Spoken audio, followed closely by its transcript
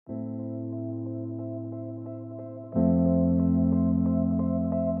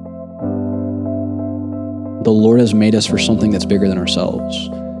The Lord has made us for something that's bigger than ourselves.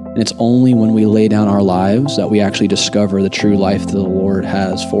 And it's only when we lay down our lives that we actually discover the true life that the Lord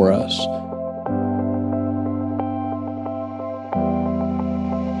has for us.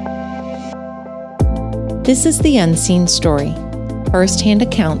 This is The Unseen Story, first-hand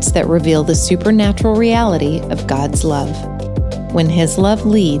accounts that reveal the supernatural reality of God's love. When His love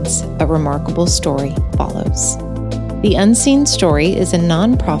leads, a remarkable story follows. The Unseen Story is a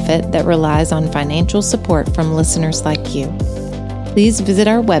nonprofit that relies on financial support from listeners like you. Please visit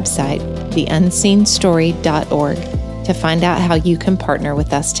our website, theunseenstory.org, to find out how you can partner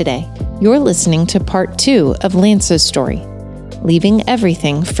with us today. You're listening to part 2 of Lance's story, Leaving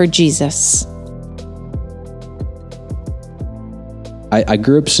Everything for Jesus. I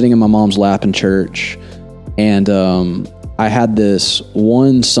grew up sitting in my mom's lap in church, and I had this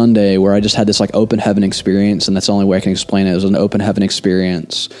one Sunday where I just had this like open heaven experience, and that's the only way I can explain it. It was an open heaven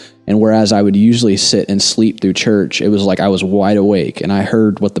experience. And whereas I would usually sit and sleep through church, it was like I was wide awake, and I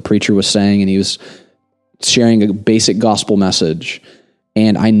heard what the preacher was saying, and he was sharing a basic gospel message.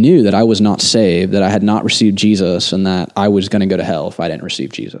 And I knew that I was not saved, that I had not received Jesus, and that I was going to go to hell if I didn't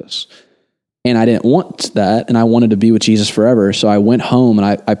receive Jesus. And I didn't want that, and I wanted to be with Jesus forever. So I went home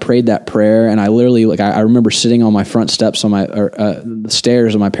and I prayed that prayer, and I literally, I remember sitting on my front steps on the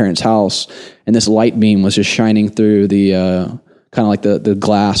stairs of my parents' house, and this light beam was just shining through the kind of like the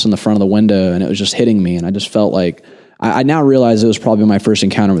glass in the front of the window, and it was just hitting me, and I just felt like I now realize it was probably my first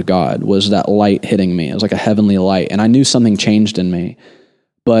encounter with God, was that light hitting me. It was like a heavenly light, and I knew something changed in me,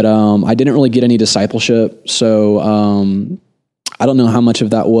 but I didn't really get any discipleship. So I don't know how much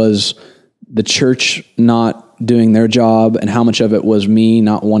of that was the church not doing their job and how much of it was me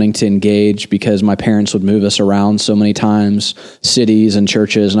not wanting to engage because my parents would move us around so many times, cities and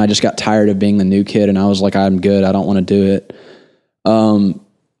churches, and I just got tired of being the new kid, and I was like, I'm good, I don't want to do it.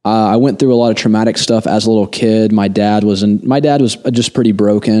 I went through a lot of traumatic stuff as a little kid. My dad was just pretty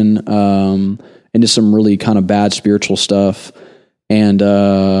broken, into some really kind of bad spiritual stuff, and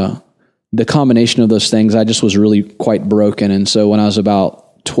the combination of those things, I just was really quite broken. And so when I was about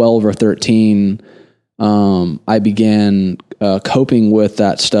 12 or 13, I began coping with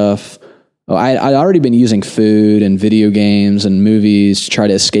that stuff. I'd already been using food and video games and movies to try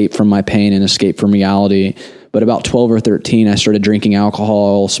to escape from my pain and escape from reality. But about 12 or 13, I started drinking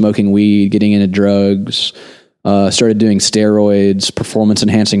alcohol, smoking weed, getting into drugs, started doing steroids,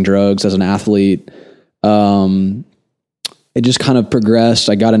 performance-enhancing drugs as an athlete. It just kind of progressed.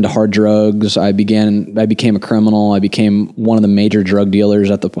 I got into hard drugs. I became a criminal. I became one of the major drug dealers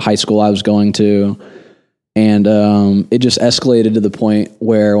at the high school I was going to. And it just escalated to the point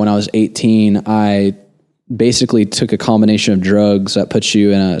where when I was 18, I basically took a combination of drugs that puts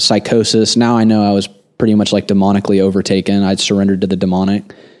you in a psychosis. Now I know I was pretty much like demonically overtaken. I'd surrendered to the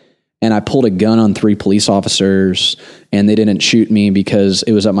demonic. And I pulled a gun on 3 police officers, and they didn't shoot me because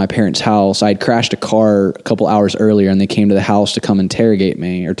it was at my parents' house. I had crashed a car a couple hours earlier, and they came to the house to come interrogate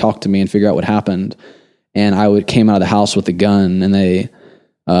me or talk to me and figure out what happened. And came out of the house with a gun, and they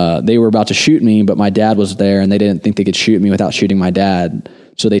were about to shoot me, but my dad was there, and they didn't think they could shoot me without shooting my dad.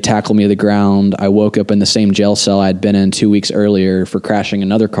 So they tackled me to the ground. I woke up in the same jail cell I had been in 2 weeks earlier for crashing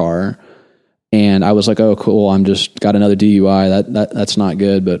another car. And I was like, oh, cool, I'm just got another DUI. That's not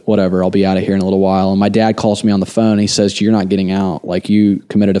good, but whatever. I'll be out of here in a little while. And my dad calls me on the phone. And he says, you're not getting out. Like, you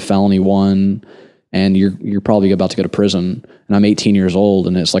committed a felony 1, and you're probably about to go to prison. And I'm 18 years old,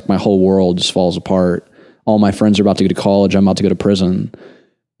 and it's like my whole world just falls apart. All my friends are about to go to college. I'm about to go to prison.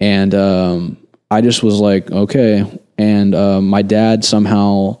 And I just was like, okay. And my dad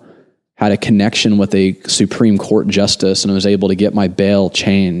somehow had a connection with a Supreme Court justice and was able to get my bail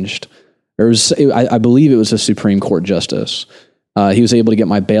changed. I believe it was a Supreme Court justice. He was able to get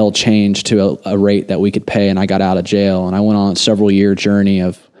my bail changed to a rate that we could pay, and I got out of jail. And I went on a several-year journey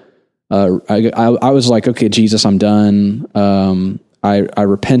of, I was like, okay, Jesus, I'm done. I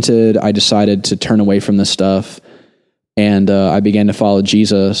repented. I decided to turn away from this stuff, and I began to follow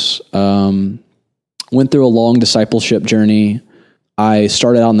Jesus. Went through a long discipleship journey. I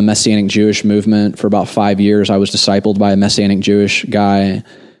started out in the Messianic Jewish movement for about 5 years. I was discipled by a Messianic Jewish guy.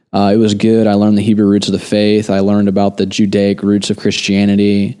 It was good. I learned the Hebrew roots of the faith. I learned about the Judaic roots of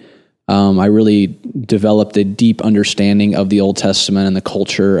Christianity. I really developed a deep understanding of the Old Testament and the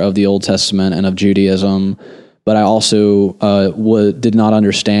culture of the Old Testament and of Judaism. But I also did not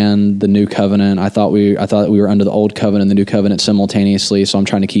understand the New Covenant. I thought we were under the Old Covenant and the New Covenant simultaneously. So I'm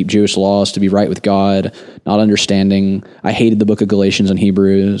trying to keep Jewish laws to be right with God, not understanding. I hated the book of Galatians and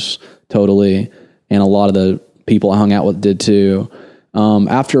Hebrews totally, and a lot of the people I hung out with did too.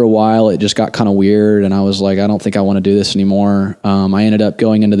 After a while, it just got kind of weird, and I was like, I don't think I want to do this anymore. I ended up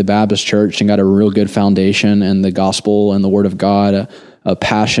going into the Baptist church and got a real good foundation in the gospel and the Word of God, a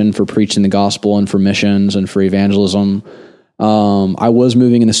passion for preaching the gospel and for missions and for evangelism. I was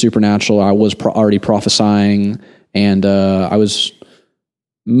moving into supernatural. I was already prophesying, and I was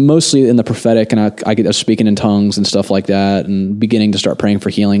mostly in the prophetic, and I was speaking in tongues and stuff like that, and beginning to start praying for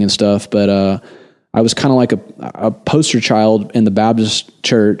healing and stuff. But I was kind of like a poster child in the Baptist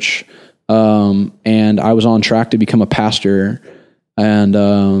church, and I was on track to become a pastor, and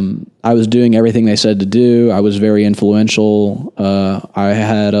I was doing everything they said to do. I was very influential. I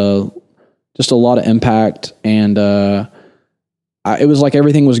had just a lot of impact, and it was like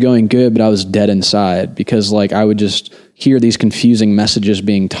everything was going good, but I was dead inside, because like I would just hear these confusing messages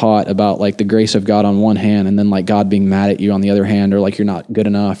being taught about like the grace of God on one hand, and then like God being mad at you on the other hand, or like you're not good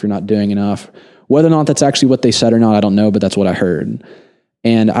enough, you're not doing enough. Whether or not that's actually what they said or not, I don't know, but that's what I heard.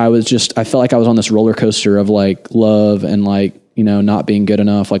 And I felt like I was on this roller coaster of like love and like, not being good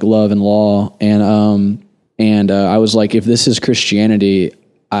enough, like love and law. And I was like, if this is Christianity,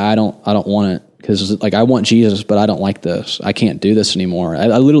 I don't want it, because like I want Jesus, but I don't like this. I can't do this anymore.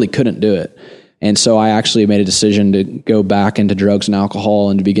 I literally couldn't do it. And so I actually made a decision to go back into drugs and alcohol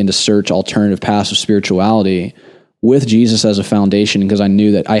and to begin to search alternative paths of spirituality with Jesus as a foundation, because I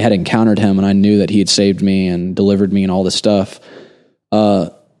knew that I had encountered him, and I knew that he had saved me and delivered me and all this stuff.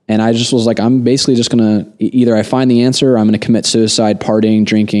 And I just was like, I'm basically just going to, either I find the answer, or I'm going to commit suicide, partying,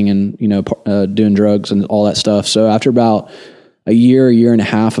 drinking, and, doing drugs and all that stuff. So after about a year and a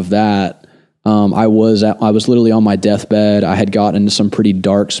half of that, I was literally on my deathbed. I had gotten into some pretty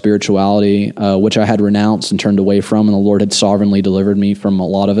dark spirituality, which I had renounced and turned away from, and the Lord had sovereignly delivered me from a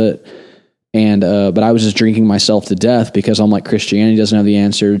lot of it. And, but I was just drinking myself to death, because I'm like, Christianity doesn't have the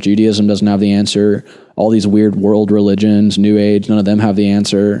answer. Judaism doesn't have the answer. All these weird world religions, New Age, none of them have the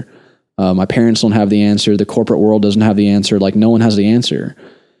answer. My parents don't have the answer. The corporate world doesn't have the answer. Like, no one has the answer.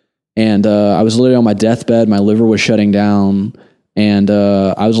 And, I was literally on my deathbed. My liver was shutting down. And,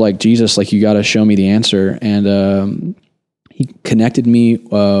 I was like, Jesus, like, you got to show me the answer. And, he connected me,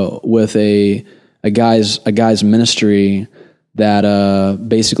 with a guy's ministry that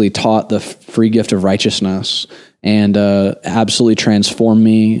basically taught the free gift of righteousness, and absolutely transformed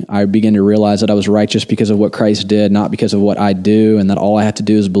me. I began to realize that I was righteous because of what Christ did, not because of what I do, and that all I have to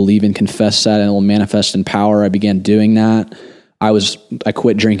do is believe and confess that, and it will manifest in power. I began doing that. I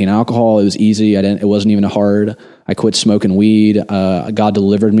quit drinking alcohol. It was easy. It wasn't even hard. I quit smoking weed. God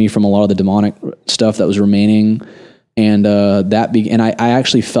delivered me from a lot of the demonic stuff that was remaining. And I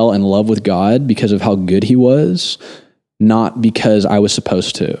actually fell in love with God because of how good he was, not because I was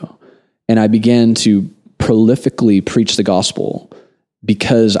supposed to. And I began to prolifically preach the gospel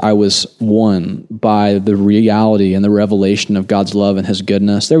because I was won by the reality and the revelation of God's love and his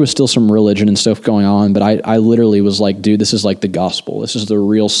goodness. There was still some religion and stuff going on, but I literally was like, dude, this is like the gospel. This is the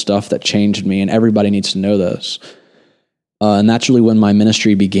real stuff that changed me, and everybody needs to know this. And that's really when my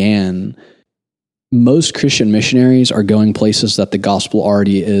ministry began. Most Christian missionaries are going places that the gospel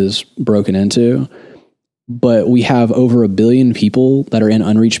already is broken into. But we have over 1 billion people that are in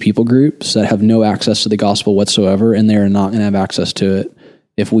unreached people groups that have no access to the gospel whatsoever, and they're not going to have access to it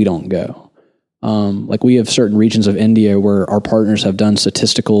if we don't go. Like, we have certain regions of India where our partners have done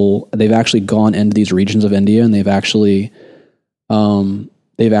they've actually gone into these regions of India, and they've actually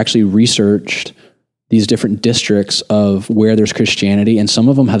researched these different districts of where there's Christianity, and some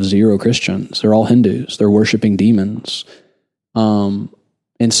of them have 0 Christians. They're all Hindus. They're worshiping demons.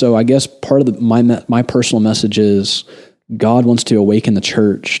 And so I guess part of my personal message is God wants to awaken the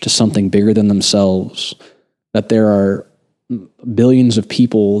church to something bigger than themselves, that there are billions of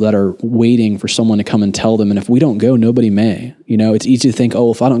people that are waiting for someone to come and tell them. And if we don't go, nobody may. It's easy to think,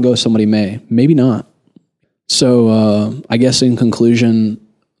 oh, if I don't go, somebody may. Maybe not. So I guess in conclusion,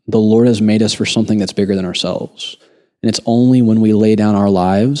 the Lord has made us for something that's bigger than ourselves. And it's only when we lay down our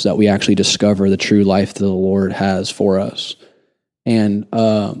lives that we actually discover the true life that the Lord has for us. And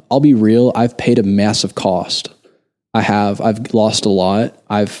I'll be real, I've paid a massive cost. I've lost a lot.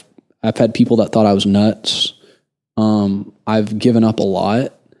 I've had people that thought I was nuts. I've given up a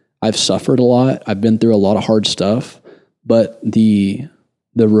lot. I've suffered a lot. I've been through a lot of hard stuff, but the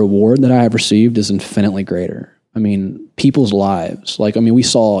reward that I have received is infinitely greater. I mean, people's lives. We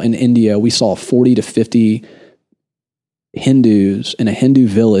saw in India, 40 to 50 Hindus in a Hindu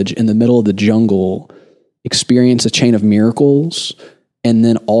village in the middle of the jungle experience a chain of miracles and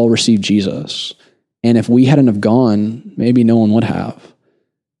then all receive Jesus. And if we hadn't have gone, maybe no one would have.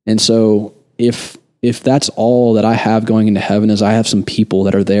 And so if that's all that I have going into heaven is I have some people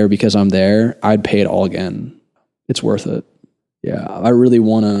that are there because I'm there, I'd pay it all again. It's worth it. Yeah, I really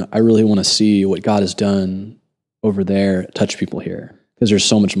want to see what God has done over there, touch people here, because there's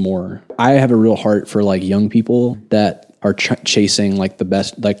so much more. I have a real heart for like young people that are chasing like the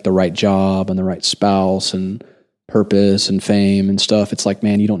best, like the right job and the right spouse and purpose and fame and stuff. It's like,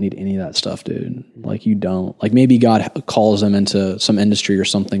 man, you don't need any of that stuff, dude. Like you don't. Like maybe God calls them into some industry or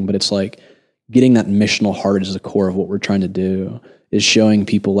something, but it's like getting that missional heart is the core of what we're trying to do, is showing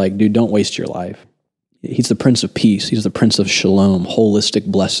people like, dude, don't waste your life. He's the Prince of Peace. He's the Prince of Shalom, holistic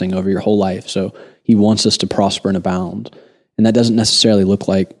blessing over your whole life. So he wants us to prosper and abound. And that doesn't necessarily look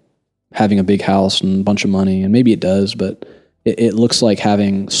like having a big house and a bunch of money. And maybe it does, but it looks like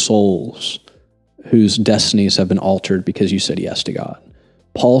having souls whose destinies have been altered because you said yes to God.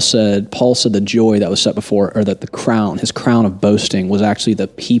 Paul said the joy that was set before, or that his crown of boasting was actually the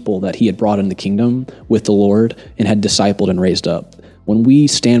people that he had brought into the kingdom with the Lord and had discipled and raised up. When we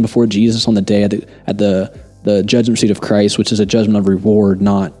stand before Jesus on the day at the judgment seat of Christ, which is a judgment of reward,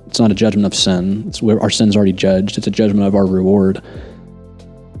 it's not a judgment of sin. It's where our sin's already judged. It's a judgment of our reward.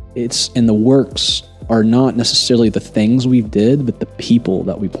 And the works are not necessarily the things we did, but the people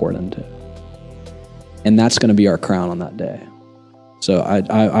that we poured into. And that's going to be our crown on that day. So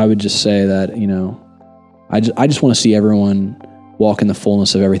I would just say that, I just want to see everyone walk in the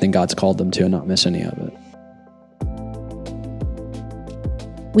fullness of everything God's called them to and not miss any of it.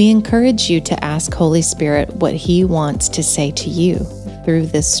 We encourage you to ask Holy Spirit what He wants to say to you through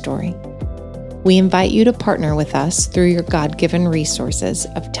this story. We invite you to partner with us through your God-given resources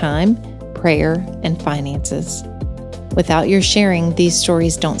of time, prayer, and finances. Without your sharing, these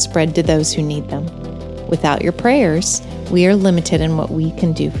stories don't spread to those who need them. Without your prayers, we are limited in what we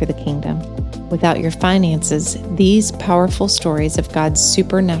can do for the kingdom. Without your finances, these powerful stories of God's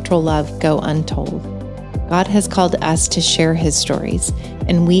supernatural love go untold. God has called us to share His stories,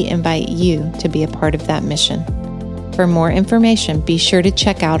 and we invite you to be a part of that mission. For more information, be sure to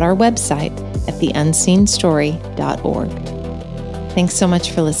check out our website at theunseenstory.org. Thanks so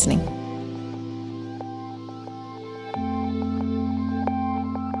much for listening.